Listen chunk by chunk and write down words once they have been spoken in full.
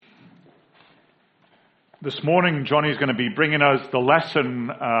This morning, Johnny's going to be bringing us the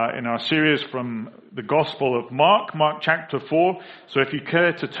lesson in our series from the Gospel of Mark, Mark chapter 4. So if you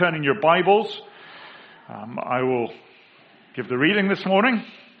care to turn in your Bibles, I will give the reading this morning.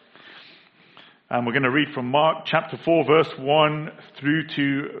 And we're going to read from Mark chapter 4, verse 1 through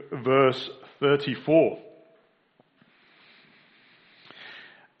to verse 34.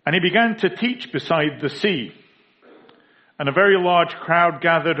 And he began to teach beside the sea, and a very large crowd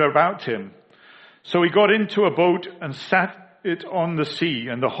gathered about him. So he got into a boat and sat it on the sea,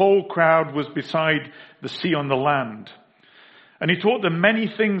 and the whole crowd was beside the sea on the land. And he taught them many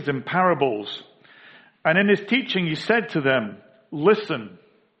things in parables. And in his teaching he said to them, "Listen,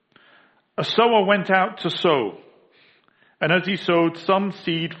 a sower went out to sow. And as he sowed, some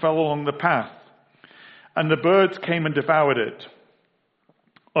seed fell along the path, and the birds came and devoured it.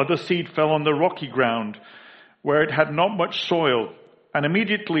 Other seed fell on the rocky ground, where it had not much soil, and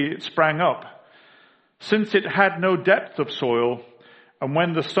immediately it sprang up, since it had no depth of soil, and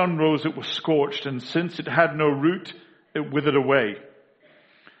when the sun rose it was scorched, and since it had no root, it withered away.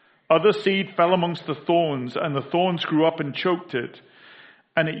 Other seed fell amongst the thorns, and the thorns grew up and choked it,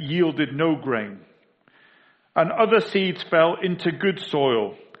 and it yielded no grain. And other seeds fell into good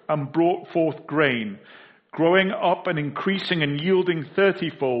soil, and brought forth grain, growing up and increasing and yielding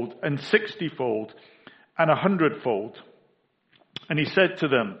 30-fold, and 60-fold, and 100-fold. And he said to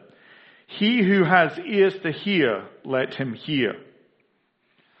them, He who has ears to hear, let him hear.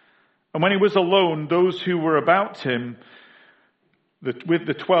 And when he was alone, those who were about him with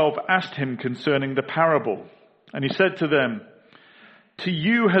the 12 asked him concerning the parable. And he said to them, To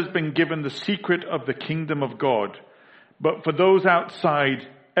you has been given the secret of the kingdom of God, but for those outside,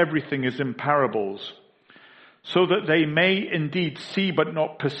 everything is in parables, so that they may indeed see but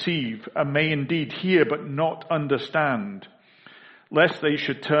not perceive, and may indeed hear but not understand, lest they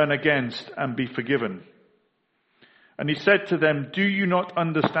should turn against and be forgiven. And he said to them, Do you not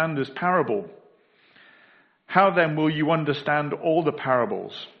understand this parable? How then will you understand all the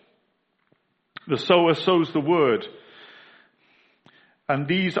parables? The sower sows the word, and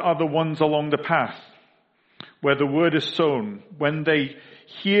these are the ones along the path, where the word is sown. When they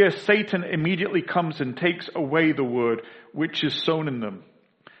hear, Satan immediately comes and takes away the word which is sown in them.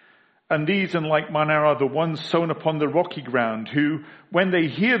 And these in like manner are the ones sown upon the rocky ground, who, when they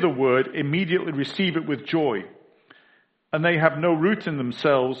hear the word, immediately receive it with joy. And they have no root in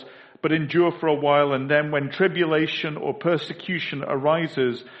themselves, but endure for a while, and then when tribulation or persecution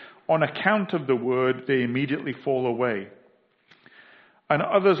arises on account of the word, they immediately fall away. And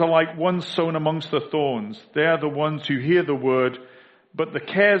others are like ones sown amongst the thorns. They are the ones who hear the word, but the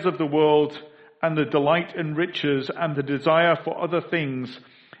cares of the world and the delight in riches and the desire for other things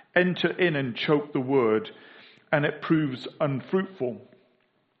enter in and choke the word, and it proves unfruitful.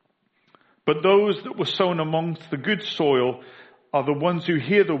 But those that were sown amongst the good soil are the ones who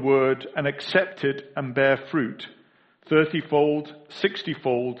hear the word and accept it and bear fruit, 30-fold,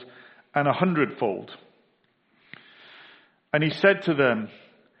 60-fold, and 100-fold. And he said to them,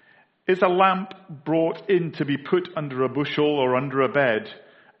 Is a lamp brought in to be put under a bushel or under a bed,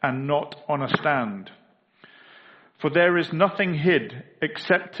 and not on a stand? For there is nothing hid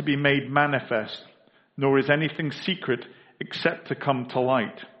except to be made manifest, nor is anything secret except to come to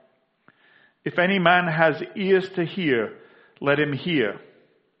light. If any man has ears to hear, let him hear.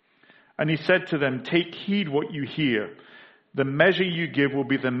 And he said to them, Take heed what you hear. The measure you give will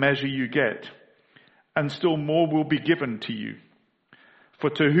be the measure you get, and still more will be given to you.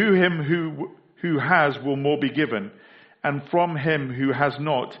 For to him who has will more be given, and from him who has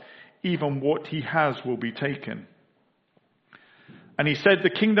not, even what he has will be taken. And he said, The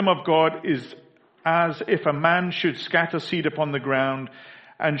kingdom of God is as if a man should scatter seed upon the ground,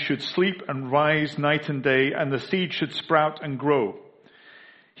 and should sleep and rise night and day, and the seed should sprout and grow.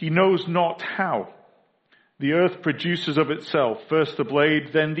 He knows not how. The earth produces of itself first the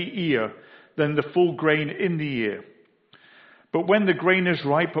blade, then the ear, then the full grain in the ear. But when the grain is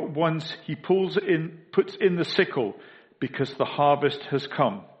ripe at once, he puts in the sickle, because the harvest has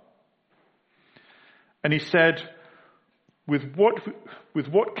come. And he said, With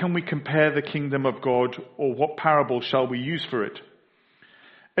what can we compare the kingdom of God, or what parable shall we use for it?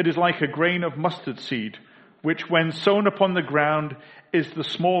 It is like a grain of mustard seed, which when sown upon the ground is the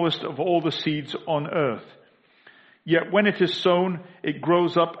smallest of all the seeds on earth. Yet when it is sown, it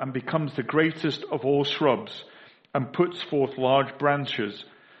grows up and becomes the greatest of all shrubs, and puts forth large branches,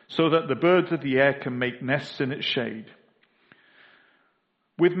 so that the birds of the air can make nests in its shade.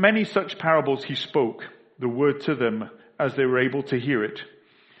 With many such parables he spoke the word to them, as they were able to hear it.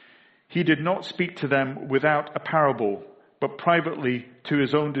 He did not speak to them without a parable, but privately to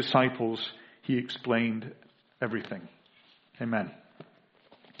his own disciples he explained everything. Amen.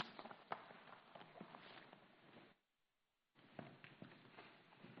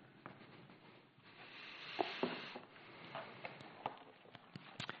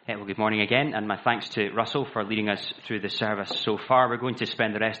 Well, good morning again, and my thanks to Russell for leading us through the service so far. We're going to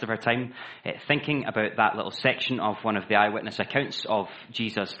spend the rest of our time thinking about that little section of one of the eyewitness accounts of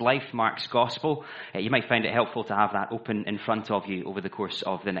Jesus' life, Mark's Gospel. You might find it helpful to have that open in front of you over the course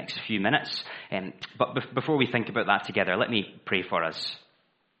of the next few minutes. But before we think about that together, let me pray for us.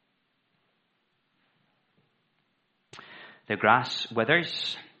 The grass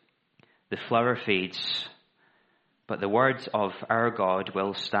withers, the flower fades, but the words of our God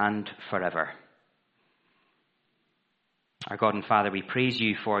will stand forever. Our God and Father, we praise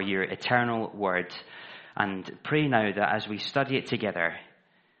you for your eternal word and pray now that as we study it together,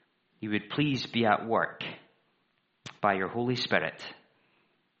 you would please be at work by your Holy Spirit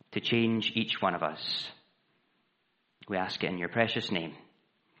to change each one of us. We ask it in your precious name.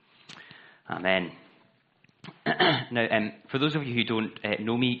 Amen. Now, for those of you who don't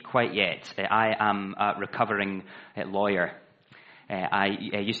know me quite yet, I am a recovering lawyer. I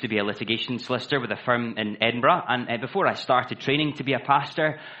used to be a litigation solicitor with a firm in Edinburgh, and before I started training to be a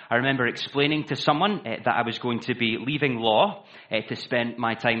pastor, I remember explaining to someone that I was going to be leaving law to spend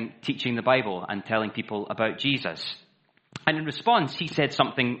my time teaching the Bible and telling people about Jesus. And in response, he said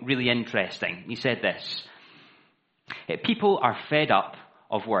something really interesting. He said this: people are fed up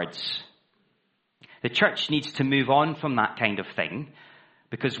of words. The church needs to move on from that kind of thing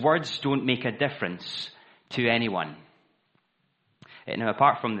because words don't make a difference to anyone. Now,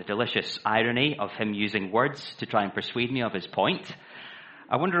 apart from the delicious irony of him using words to try and persuade me of his point,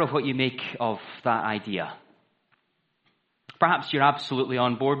 I wonder what you make of that idea. Perhaps you're absolutely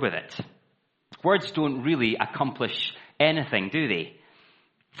on board with it. Words don't really accomplish anything, do they?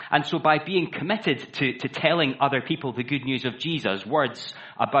 And so by being committed to telling other people the good news of Jesus, words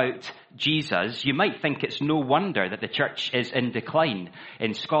about Jesus, you might think it's no wonder that the church is in decline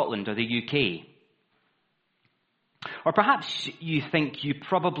in Scotland or the UK. Or perhaps you think you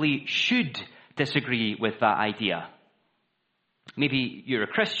probably should disagree with that idea. Maybe you're a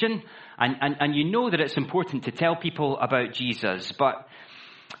Christian and you know that it's important to tell people about Jesus, but,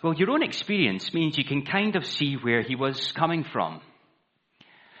 well, your own experience means you can kind of see where he was coming from.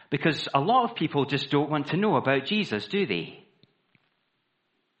 Because a lot of people just don't want to know about Jesus, do they?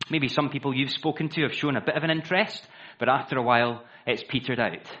 Maybe some people you've spoken to have shown a bit of an interest, but after a while, it's petered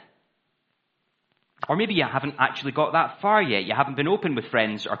out. Or maybe you haven't actually got that far yet. You haven't been open with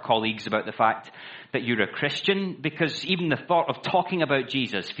friends or colleagues about the fact that you're a Christian, because even the thought of talking about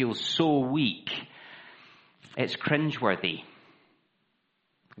Jesus feels so weak. It's cringeworthy.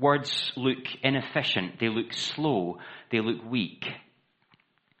 Words look inefficient. They look slow. They look weak.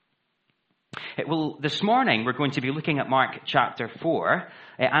 Well, this morning we're going to be looking at Mark chapter 4,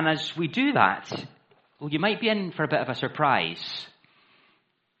 and as we do that, well, you might be in for a bit of a surprise.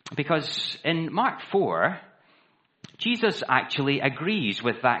 Because in Mark 4, Jesus actually agrees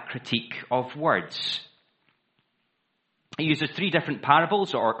with that critique of words. He uses 3 different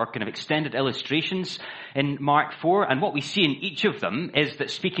parables or kind of extended illustrations in Mark 4, and what we see in each of them is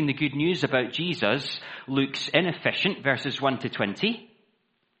that speaking the good news about Jesus looks inefficient, verses 1 to 20.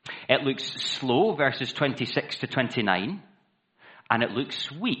 It looks slow, verses 26 to 29, and it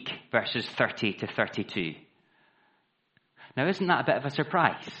looks weak, verses 30 to 32. Now, isn't that a bit of a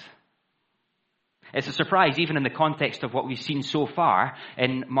surprise? It's a surprise even in the context of what we've seen so far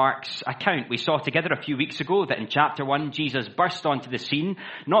in Mark's account. We saw together a few weeks ago that in chapter 1, Jesus burst onto the scene,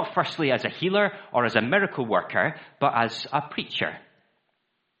 not firstly as a healer or as a miracle worker, but as a preacher.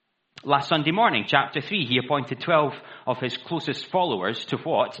 Last Sunday morning, chapter 3, he appointed 12 of his closest followers to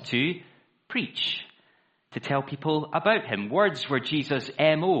what? To preach. To tell people about him. Words were Jesus'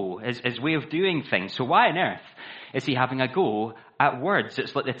 MO, his way of doing things. So why on earth is he having a go at words?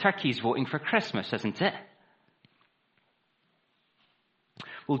 It's like the turkeys voting for Christmas, isn't it?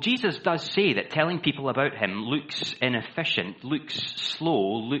 Well, Jesus does say that telling people about him looks inefficient, looks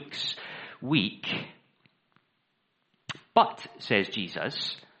slow, looks weak. But, says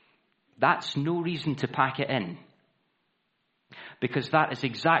Jesus, that's no reason to pack it in. Because that is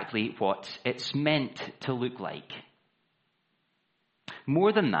exactly what it's meant to look like.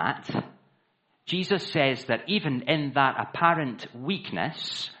 More than that, Jesus says that even in that apparent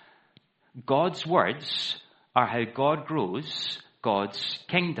weakness, God's words are how God grows God's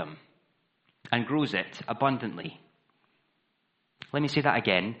kingdom and grows it abundantly. Let me say that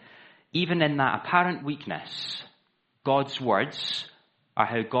again. Even in that apparent weakness, God's words are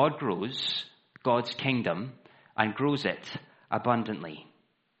how God grows God's kingdom and grows it abundantly.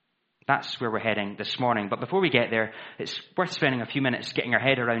 That's where we're heading this morning. But before we get there, it's worth spending a few minutes getting our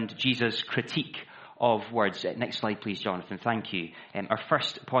head around Jesus' critique of words. Next slide, please, Jonathan. Thank you. Our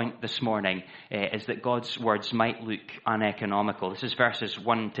first point this morning is that God's words might look uneconomical. This is verses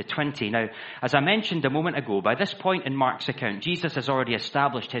 1 to 20. Now, as I mentioned a moment ago, by this point in Mark's account, Jesus has already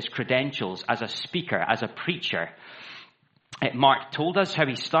established his credentials as a speaker, as a preacher. Mark told us how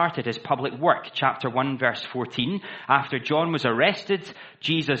he started his public work. Chapter 1, verse 14. After John was arrested,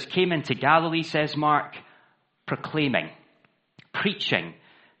 Jesus came into Galilee, says Mark, proclaiming, preaching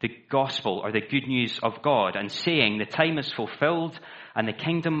the gospel or the good news of God and saying the time is fulfilled and the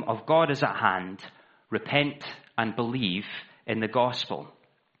kingdom of God is at hand. Repent and believe in the gospel.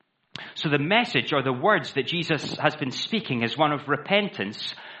 So the message or the words that Jesus has been speaking is one of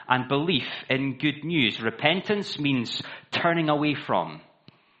repentance and belief in good news. Repentance means turning away from,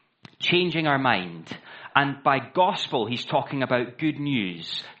 changing our mind. And by gospel, he's talking about good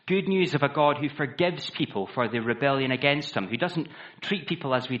news. Good news of a God who forgives people for their rebellion against him, who doesn't treat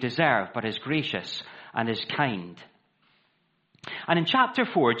people as we deserve, but is gracious and is kind. And in chapter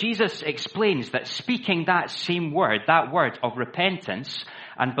 4, Jesus explains that speaking that same word, that word of repentance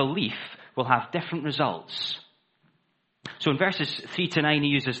and belief, will have different results. So in verses 3 to 9, he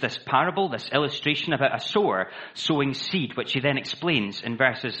uses this parable, this illustration about a sower sowing seed, which he then explains in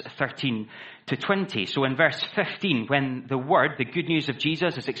verses 13 to 20. So in verse 15, when the word, the good news of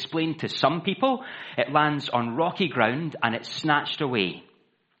Jesus, is explained to some people, it lands on rocky ground and it's snatched away.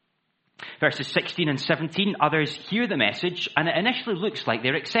 Verses 16 and 17, others hear the message and it initially looks like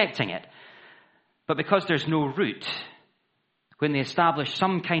they're accepting it. But because there's no root, when they establish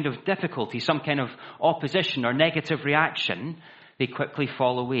some kind of difficulty, some kind of opposition or negative reaction, they quickly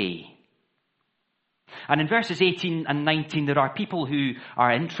fall away. And in verses 18 and 19, there are people who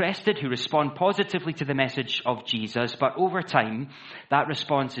are interested, who respond positively to the message of Jesus, but over time, that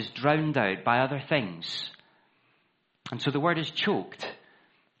response is drowned out by other things. And so the word is choked.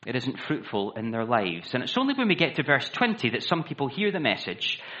 It isn't fruitful in their lives. And it's only when we get to verse 20 that some people hear the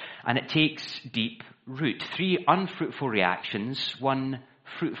message and it takes deep root. 3 unfruitful reactions, 1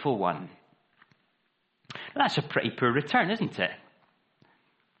 fruitful one. That's a pretty poor return, isn't it?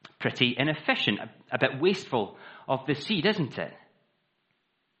 Pretty inefficient, a bit wasteful of the seed, isn't it?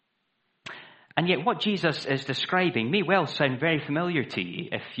 And yet what Jesus is describing may well sound very familiar to you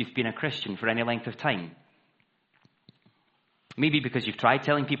if you've been a Christian for any length of time. Maybe because you've tried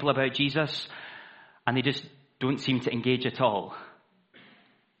telling people about Jesus and they just don't seem to engage at all.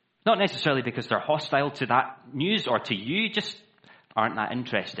 Not necessarily because they're hostile to that news or to you, just aren't that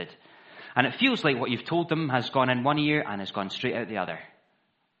interested. And it feels like what you've told them has gone in one ear and has gone straight out the other.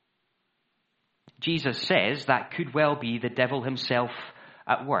 Jesus says that could well be the devil himself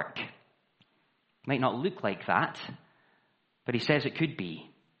at work. Might not look like that, but he says it could be.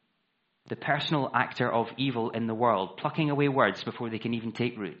 The personal actor of evil in the world, plucking away words before they can even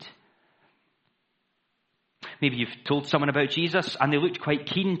take root. Maybe you've told someone about Jesus and they looked quite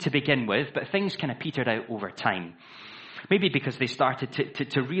keen to begin with, but things kind of petered out over time. Maybe because they started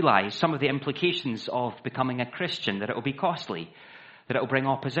to realize some of the implications of becoming a Christian, that it will be costly, that it will bring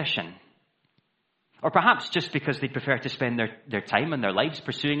opposition. Or perhaps just because they prefer to spend their time and their lives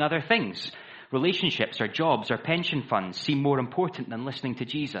pursuing other things. Relationships or jobs or pension funds seem more important than listening to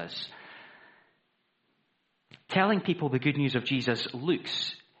Jesus. Telling people the good news of Jesus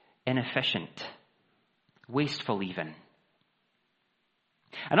looks inefficient, wasteful even.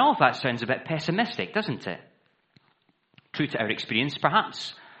 And all of that sounds a bit pessimistic, doesn't it? True to our experience,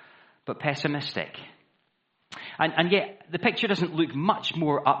 perhaps, but pessimistic. And yet, the picture doesn't look much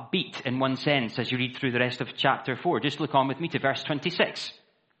more upbeat in one sense as you read through the rest of chapter 4. Just look on with me to verse 26.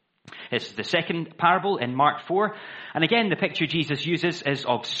 It's the second parable in Mark 4. And again, the picture Jesus uses is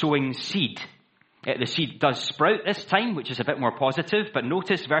of sowing seed. The seed does sprout this time, which is a bit more positive. But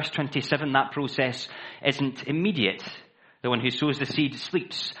notice verse 27, that process isn't immediate. The one who sows the seed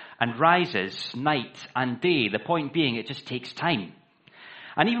sleeps and rises night and day. The point being, it just takes time.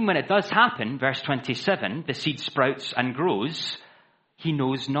 And even when it does happen, verse 27, the seed sprouts and grows, he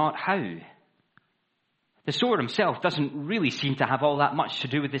knows not how. The sower himself doesn't really seem to have all that much to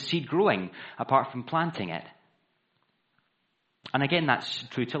do with the seed growing, apart from planting it. And again, that's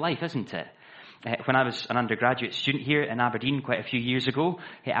true to life, isn't it? When I was an undergraduate student here in Aberdeen quite a few years ago,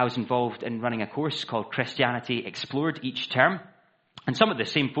 I was involved in running a course called Christianity Explored each term. And some of the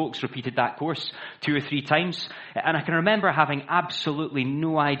same folks repeated that course 2 or 3 times. And I can remember having absolutely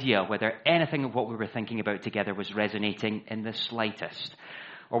no idea whether anything of what we were thinking about together was resonating in the slightest,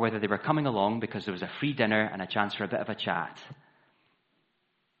 or whether they were coming along because there was a free dinner and a chance for a bit of a chat.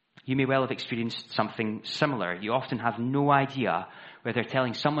 You may well have experienced something similar. You often have no idea whether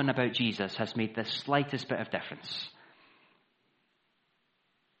telling someone about Jesus has made the slightest bit of difference.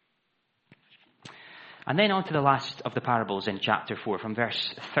 And then on to the last of the parables in chapter 4, from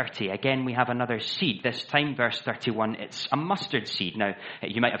verse 30. Again, we have another seed. This time, verse 31, it's a mustard seed. Now,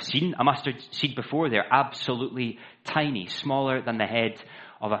 you might have seen a mustard seed before. They're absolutely tiny, smaller than the head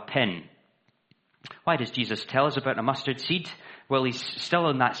of a pin. Why does Jesus tell us about a mustard seed? Well, he's still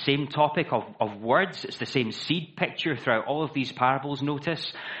on that same topic of words. It's the same seed picture throughout all of these parables,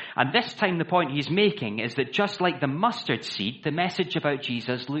 notice. And this time the point he's making is that just like the mustard seed, the message about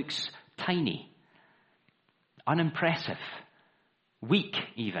Jesus looks tiny, unimpressive, weak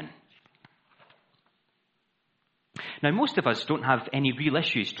even. Now, most of us don't have any real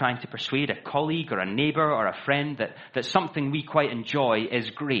issues trying to persuade a colleague or a neighbour or a friend that something we quite enjoy is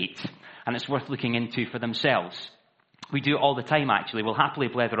great and it's worth looking into for themselves. We do it all the time, actually. We'll happily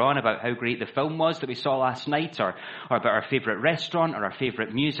blather on about how great the film was that we saw last night, or about our favourite restaurant or our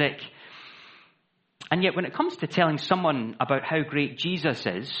favourite music. And yet when it comes to telling someone about how great Jesus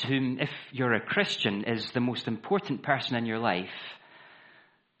is, whom, if you're a Christian, is the most important person in your life,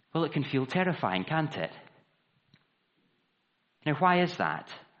 well, it can feel terrifying, can't it? Now, why is that?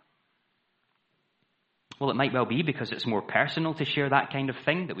 Well, it might well be because it's more personal to share that kind of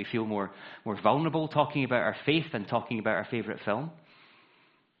thing, that we feel more vulnerable talking about our faith than talking about our favourite film.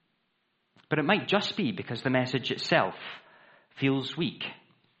 But it might just be because the message itself feels weak.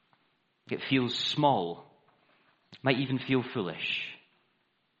 It feels small. Might even feel foolish.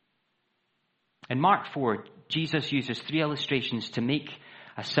 In Mark 4, Jesus uses 3 illustrations to make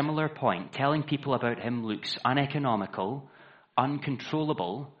a similar point. Telling people about him looks uneconomical,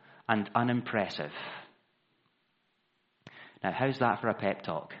 uncontrollable, and unimpressive. Now, how's that for a pep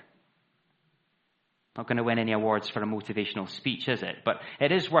talk? Not going to win any awards for a motivational speech, is it? But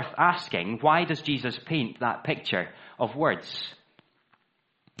it is worth asking, why does Jesus paint that picture of words?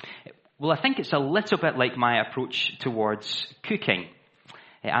 Well, I think it's a little bit like my approach towards cooking.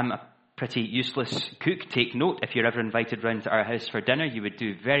 I'm a pretty useless cook. Take note, if you're ever invited round to our house for dinner, you would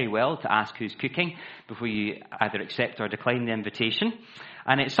do very well to ask who's cooking before you either accept or decline the invitation.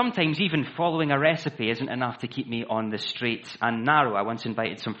 And it's sometimes even following a recipe isn't enough to keep me on the straight and narrow. I once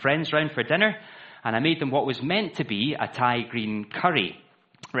invited some friends round for dinner, and I made them what was meant to be a Thai green curry.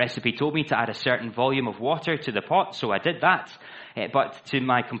 Recipe told me to add a certain volume of water to the pot, so I did that. But to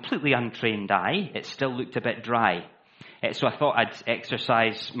my completely untrained eye, it still looked a bit dry. So I thought I'd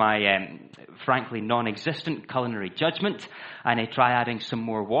exercise my, frankly, non-existent culinary judgment and try adding some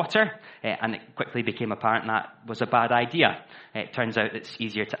more water. And it quickly became apparent that was a bad idea. It turns out it's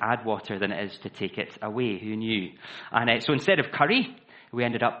easier to add water than it is to take it away. Who knew? And so instead of curry, we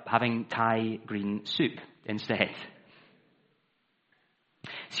ended up having Thai green soup instead.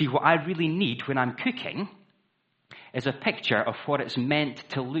 See, what I really need when I'm cooking is a picture of what it's meant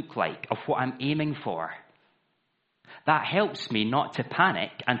to look like, of what I'm aiming for. That helps me not to panic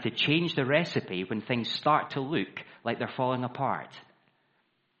and to change the recipe when things start to look like they're falling apart.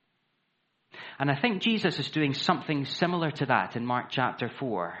 And I think Jesus is doing something similar to that in Mark chapter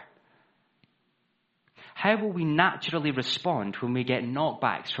 4. How will we naturally respond when we get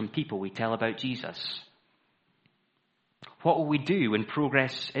knockbacks from people we tell about Jesus? What will we do when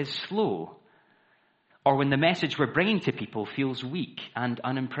progress is slow? Or when the message we're bringing to people feels weak and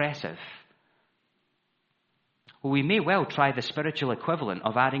unimpressive? Well, we may well try the spiritual equivalent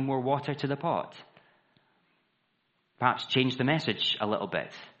of adding more water to the pot. Perhaps change the message a little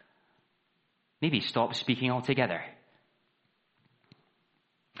bit. Maybe stop speaking altogether.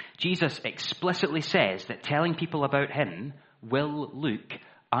 Jesus explicitly says that telling people about him will look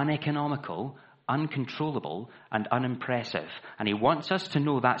uneconomical, uncontrollable, and unimpressive. And he wants us to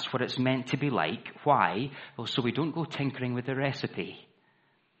know that's what it's meant to be like. Why? Well, so we don't go tinkering with the recipe.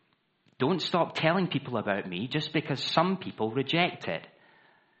 Don't stop telling people about me just because some people reject it.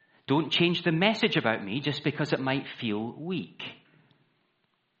 Don't change the message about me just because it might feel weak.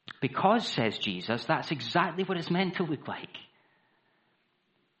 Because, says Jesus, that's exactly what it's meant to look like.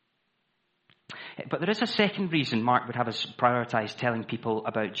 But there is a second reason Mark would have us prioritize telling people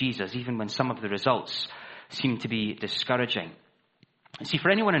about Jesus, even when some of the results seem to be discouraging. See,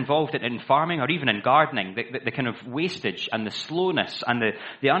 for anyone involved in farming or even in gardening, the kind of wastage and the slowness and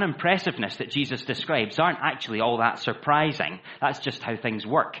the unimpressiveness that Jesus describes aren't actually all that surprising. That's just how things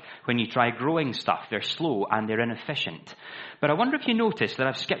work. When you try growing stuff, they're slow and they're inefficient. But I wonder if you notice that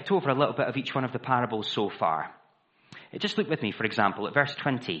I've skipped over a little bit of each one of the parables so far. Just look with me, for example, at verse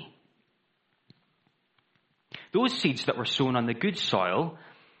 20. Those seeds that were sown on the good soil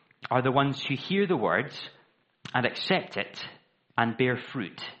are the ones who hear the word and accept it and bear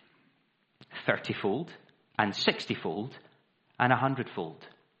fruit 30-fold, and 60-fold, and 100-fold.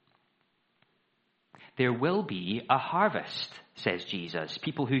 There will be a harvest, says Jesus.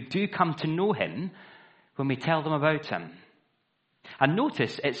 People who do come to know him when we tell them about him. And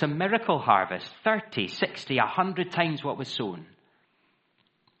notice, it's a miracle harvest, 30, 60, 100 times what was sown.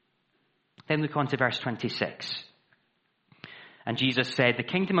 Then look on to verse 26. And Jesus said, the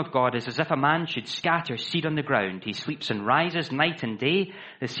kingdom of God is as if a man should scatter seed on the ground. He sleeps and rises night and day.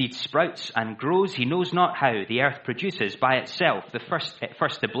 The seed sprouts and grows. He knows not how. The earth produces by itself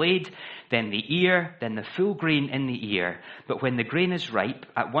first the blade, then the ear, then the full grain in the ear. But when the grain is ripe,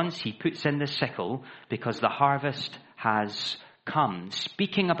 at once he puts in the sickle, because the harvest has come.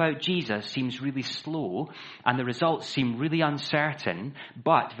 Speaking about Jesus seems really slow, and the results seem really uncertain.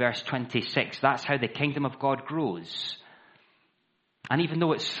 But verse 26, that's how the kingdom of God grows. And even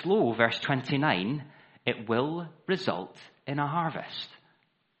though it's slow, verse 29, it will result in a harvest.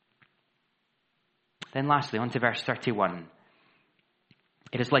 Then lastly, on to verse 31.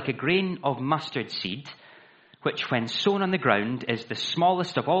 It is like a grain of mustard seed, which when sown on the ground is the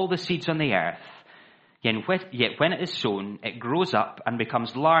smallest of all the seeds on the earth. Yet when it is sown, it grows up and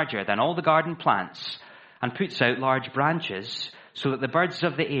becomes larger than all the garden plants and puts out large branches so that the birds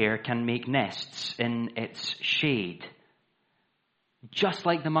of the air can make nests in its shade. Just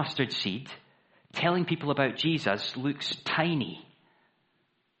like the mustard seed, telling people about Jesus looks tiny,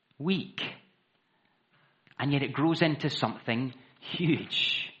 weak, and yet it grows into something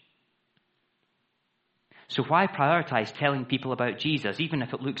huge. So why prioritize telling people about Jesus, even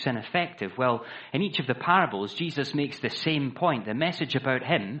if it looks ineffective? Well, in each of the parables, Jesus makes the same point. The message about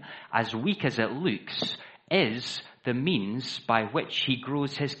him, as weak as it looks, is the means by which he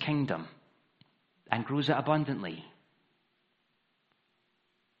grows his kingdom and grows it abundantly.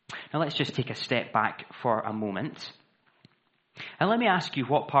 Now let's just take a step back for a moment. And let me ask you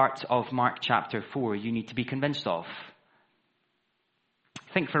what part of Mark chapter 4 you need to be convinced of.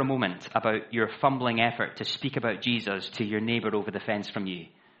 Think for a moment about your fumbling effort to speak about Jesus to your neighbor over the fence from you.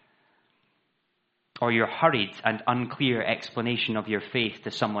 Or your hurried and unclear explanation of your faith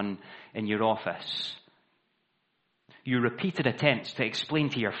to someone in your office. Your repeated attempts to explain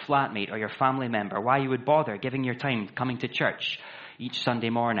to your flatmate or your family member why you would bother giving your time coming to church each Sunday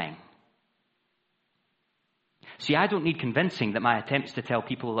morning. See, I don't need convincing that my attempts to tell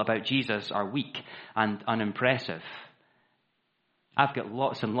people about Jesus are weak and unimpressive. I've got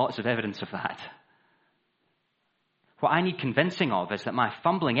lots and lots of evidence of that. What I need convincing of is that my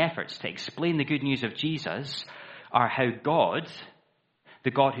fumbling efforts to explain the good news of Jesus are how God,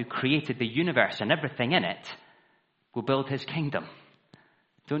 the God who created the universe and everything in it, will build his kingdom.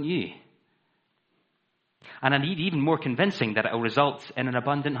 Don't you? And I need even more convincing that it will result in an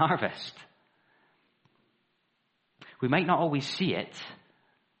abundant harvest. We might not always see it,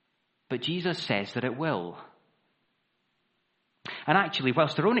 but Jesus says that it will. And actually,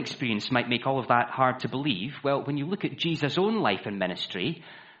 whilst our own experience might make all of that hard to believe, well, when you look at Jesus' own life and ministry,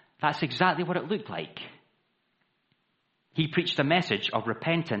 that's exactly what it looked like. He preached a message of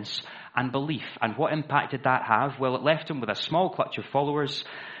repentance and belief. And what impact did that have? Well, it left him with a small clutch of followers,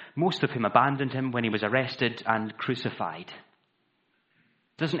 most of whom abandoned him when he was arrested and crucified.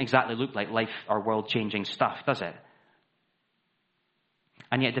 Doesn't exactly look like life or world-changing stuff, does it?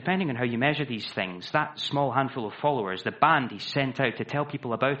 And yet, depending on how you measure these things, that small handful of followers, the band he sent out to tell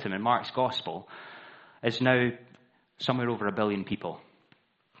people about him in Mark's gospel, is now somewhere over 1 billion people.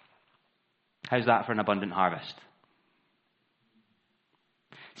 How's that for an abundant harvest?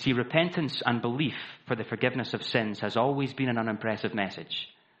 See, repentance and belief for the forgiveness of sins has always been an unimpressive message.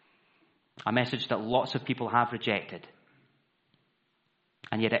 A message that lots of people have rejected.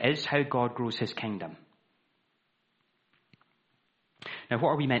 And yet it is how God grows his kingdom. Now, what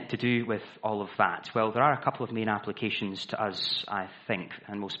are we meant to do with all of that? Well, there are a couple of main applications to us, I think,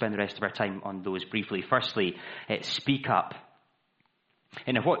 and we'll spend the rest of our time on those briefly. Firstly, speak up.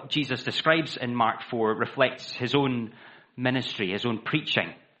 And what Jesus describes in Mark 4 reflects his own ministry, his own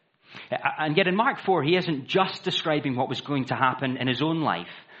preaching. And yet in Mark 4, he isn't just describing what was going to happen in his own life.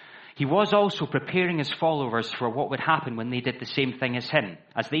 He was also preparing his followers for what would happen when they did the same thing as him,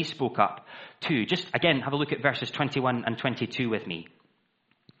 as they spoke up too. Just again, have a look at verses 21 and 22 with me.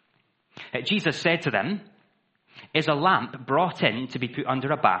 Jesus said to them, "Is a lamp brought in to be put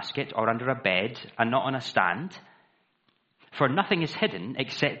under a basket or under a bed and not on a stand? For nothing is hidden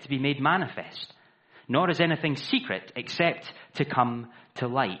except to be made manifest, nor is anything secret except to come to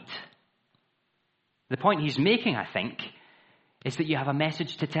light." The point he's making, I think, is that you have a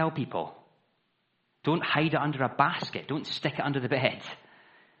message to tell people. Don't hide it under a basket. Don't stick it under the bed.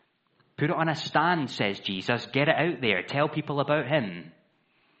 Put it on a stand, says Jesus. Get it out there. Tell people about him.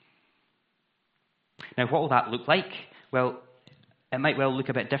 Now, what will that look like? Well, it might well look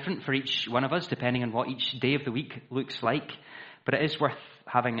a bit different for each one of us, depending on what each day of the week looks like. But it is worth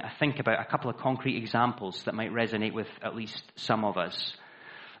having a think about a couple of concrete examples that might resonate with at least some of us.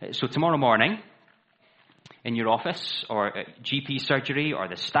 So tomorrow morning, in your office, or at GP surgery, or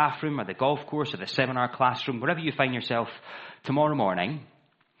the staff room, or the golf course, or the seminar classroom, wherever you find yourself tomorrow morning,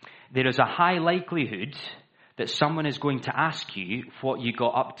 there is a high likelihood that someone is going to ask you what you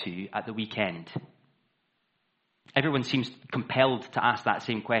got up to at the weekend. Everyone seems compelled to ask that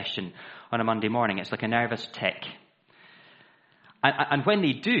same question on a Monday morning. It's like a nervous tick. And when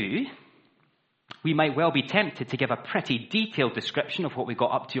they do, we might well be tempted to give a pretty detailed description of what we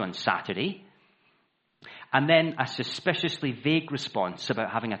got up to on Saturday, and then a suspiciously vague response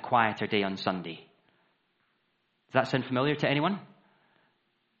about having a quieter day on Sunday. Does that sound familiar to anyone?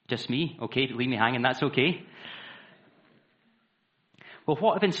 Just me? Okay, leave me hanging, that's okay. Well,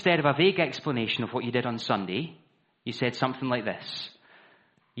 what if instead of a vague explanation of what you did on Sunday, you said something like this?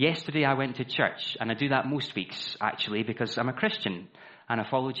 Yesterday I went to church, and I do that most weeks, actually, because I'm a Christian and I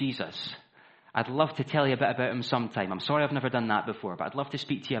follow Jesus. I'd love to tell you a bit about him sometime. I'm sorry I've never done that before, but I'd love to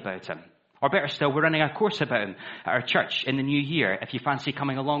speak to you about him. Or better still, we're running a course about him at our church in the new year, if you fancy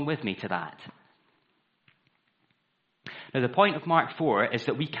coming along with me to that. Now, the point of Mark 4 is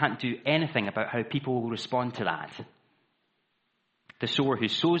that we can't do anything about how people will respond to that. The sower who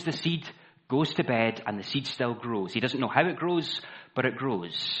sows the seed goes to bed, and the seed still grows. He doesn't know how it grows, but it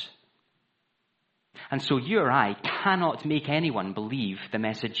grows. And so you or I cannot make anyone believe the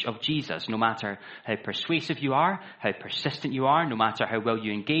message of Jesus, no matter how persuasive you are, how persistent you are, no matter how well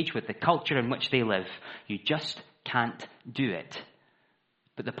you engage with the culture in which they live. You just can't do it.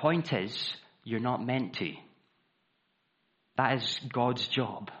 But the point is, you're not meant to. That is God's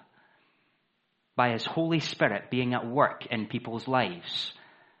job. By his Holy Spirit being at work in people's lives.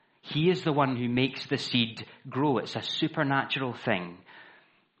 He is the one who makes the seed grow. It's a supernatural thing.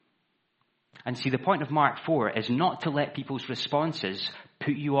 And see, the point of Mark 4 is not to let people's responses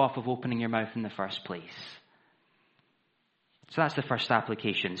put you off of opening your mouth in the first place. So that's the first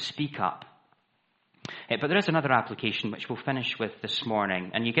application. Speak up. But there is another application which we'll finish with this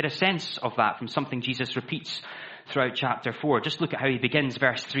morning. And you get a sense of that from something Jesus repeats throughout chapter 4. Just look at how he begins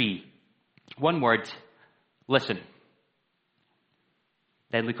verse 3. One word, listen.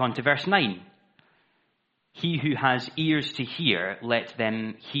 Then look on to verse 9. He who has ears to hear, let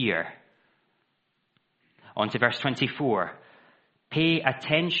them hear. On to verse 24. Pay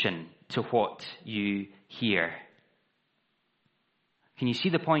attention to what you hear. Can you see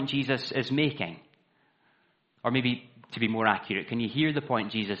the point Jesus is making? Or maybe, to be more accurate, can you hear the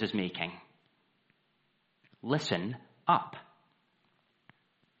point Jesus is making? Listen up.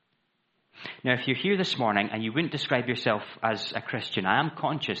 Now, if you're here this morning and you wouldn't describe yourself as a Christian, I am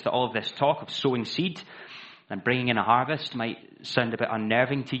conscious that all of this talk of sowing seed and bringing in a harvest might sound a bit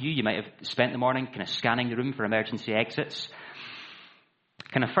unnerving to you. You might have spent the morning kind of scanning the room for emergency exits.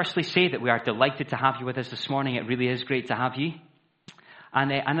 Can I firstly say that we are delighted to have you with us this morning. It really is great to have you.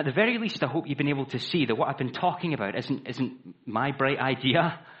 And at the very least, I hope you've been able to see that what I've been talking about isn't my bright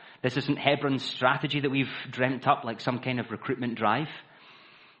idea. This isn't Hebron's strategy that we've dreamt up like some kind of recruitment drive.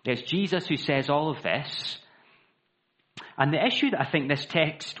 It's Jesus who says all of this. And the issue that I think this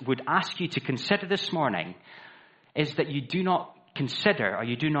text would ask you to consider this morning is that you do not consider or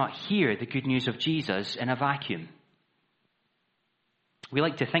you do not hear the good news of Jesus in a vacuum. We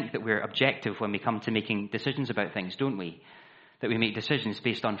like to think that we're objective when we come to making decisions about things, don't we? That we make decisions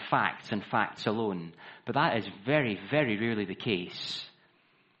based on facts and facts alone. But that is very, very rarely the case.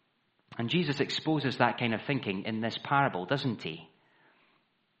 And Jesus exposes that kind of thinking in this parable, doesn't he?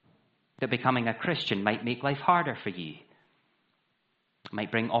 That becoming a Christian might make life harder for you. It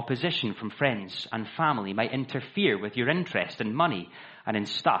might bring opposition from friends and family, might interfere with your interest in money and in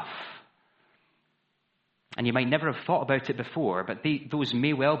stuff. And you might never have thought about it before, but those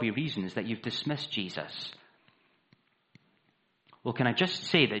may well be reasons that you've dismissed Jesus. Well, can I just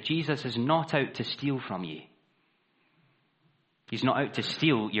say that Jesus is not out to steal from you. He's not out to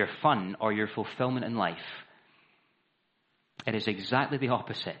steal your fun or your fulfillment in life. It is exactly the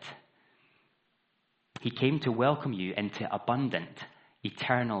opposite. He came to welcome you into abundant,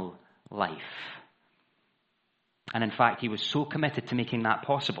 eternal life. And in fact, he was so committed to making that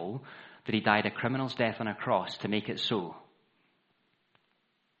possible that he died a criminal's death on a cross to make it so.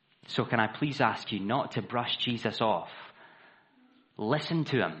 So can I please ask you not to brush Jesus off? Listen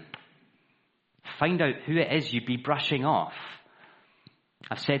to him. Find out who it is you'd be brushing off.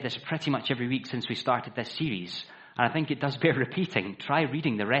 I've said this pretty much every week since we started this series, and I think it does bear repeating. Try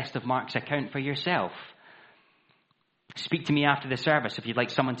reading the rest of Mark's account for yourself. Speak to me after the service if you'd like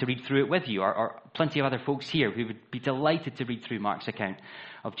someone to read through it with you, or plenty of other folks here who would be delighted to read through Mark's account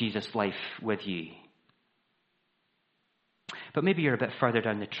of Jesus' life with you. But maybe you're a bit further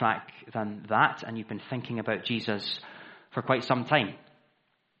down the track than that, and you've been thinking about Jesus for quite some time.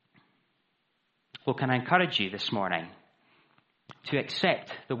 Well, can I encourage you this morning to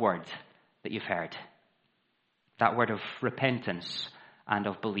accept the word that you've heard? That word of repentance and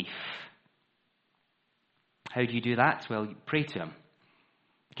of belief. How do you do that? Well, you pray to him.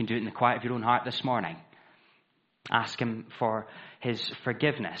 You can do it in the quiet of your own heart this morning. Ask him for his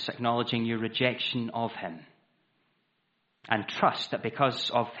forgiveness, acknowledging your rejection of him. And trust that because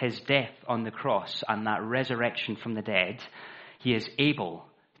of his death on the cross and that resurrection from the dead, he is able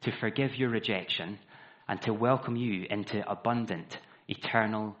to forgive your rejection and to welcome you into abundant,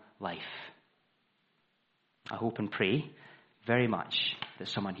 eternal life. I hope and pray very much that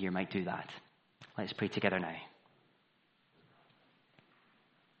someone here might do that. Let's pray together now.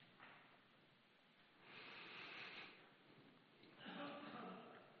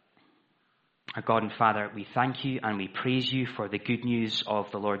 Our God and Father, we thank you and we praise you for the good news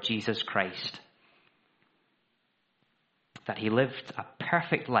of the Lord Jesus Christ. That he lived a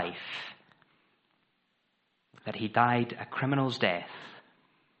perfect life. That he died a criminal's death.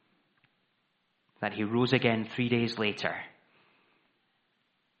 That he rose again 3 days later.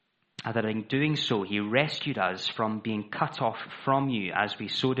 And that in doing so, he rescued us from being cut off from you as we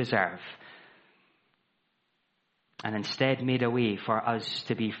so deserve. And instead made a way for us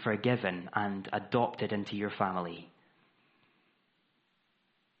to be forgiven and adopted into your family.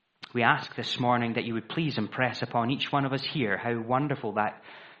 We ask this morning that you would please impress upon each one of us here how wonderful that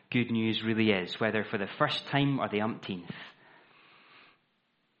good news really is, whether for the first time or the umpteenth.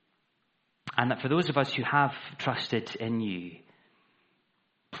 And that for those of us who have trusted in you,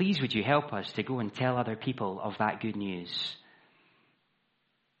 please would you help us to go and tell other people of that good news.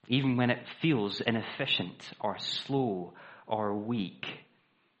 Even when it feels inefficient or slow or weak.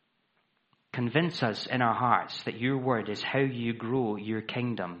 Convince us in our hearts that your word is how you grow your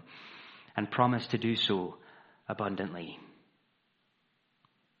kingdom and promise to do so abundantly.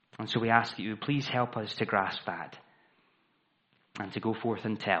 And so we ask that you would please help us to grasp that and to go forth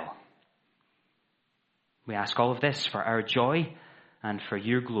and tell. We ask all of this for our joy and for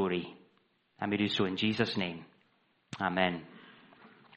your glory. And we do so in Jesus' name. Amen.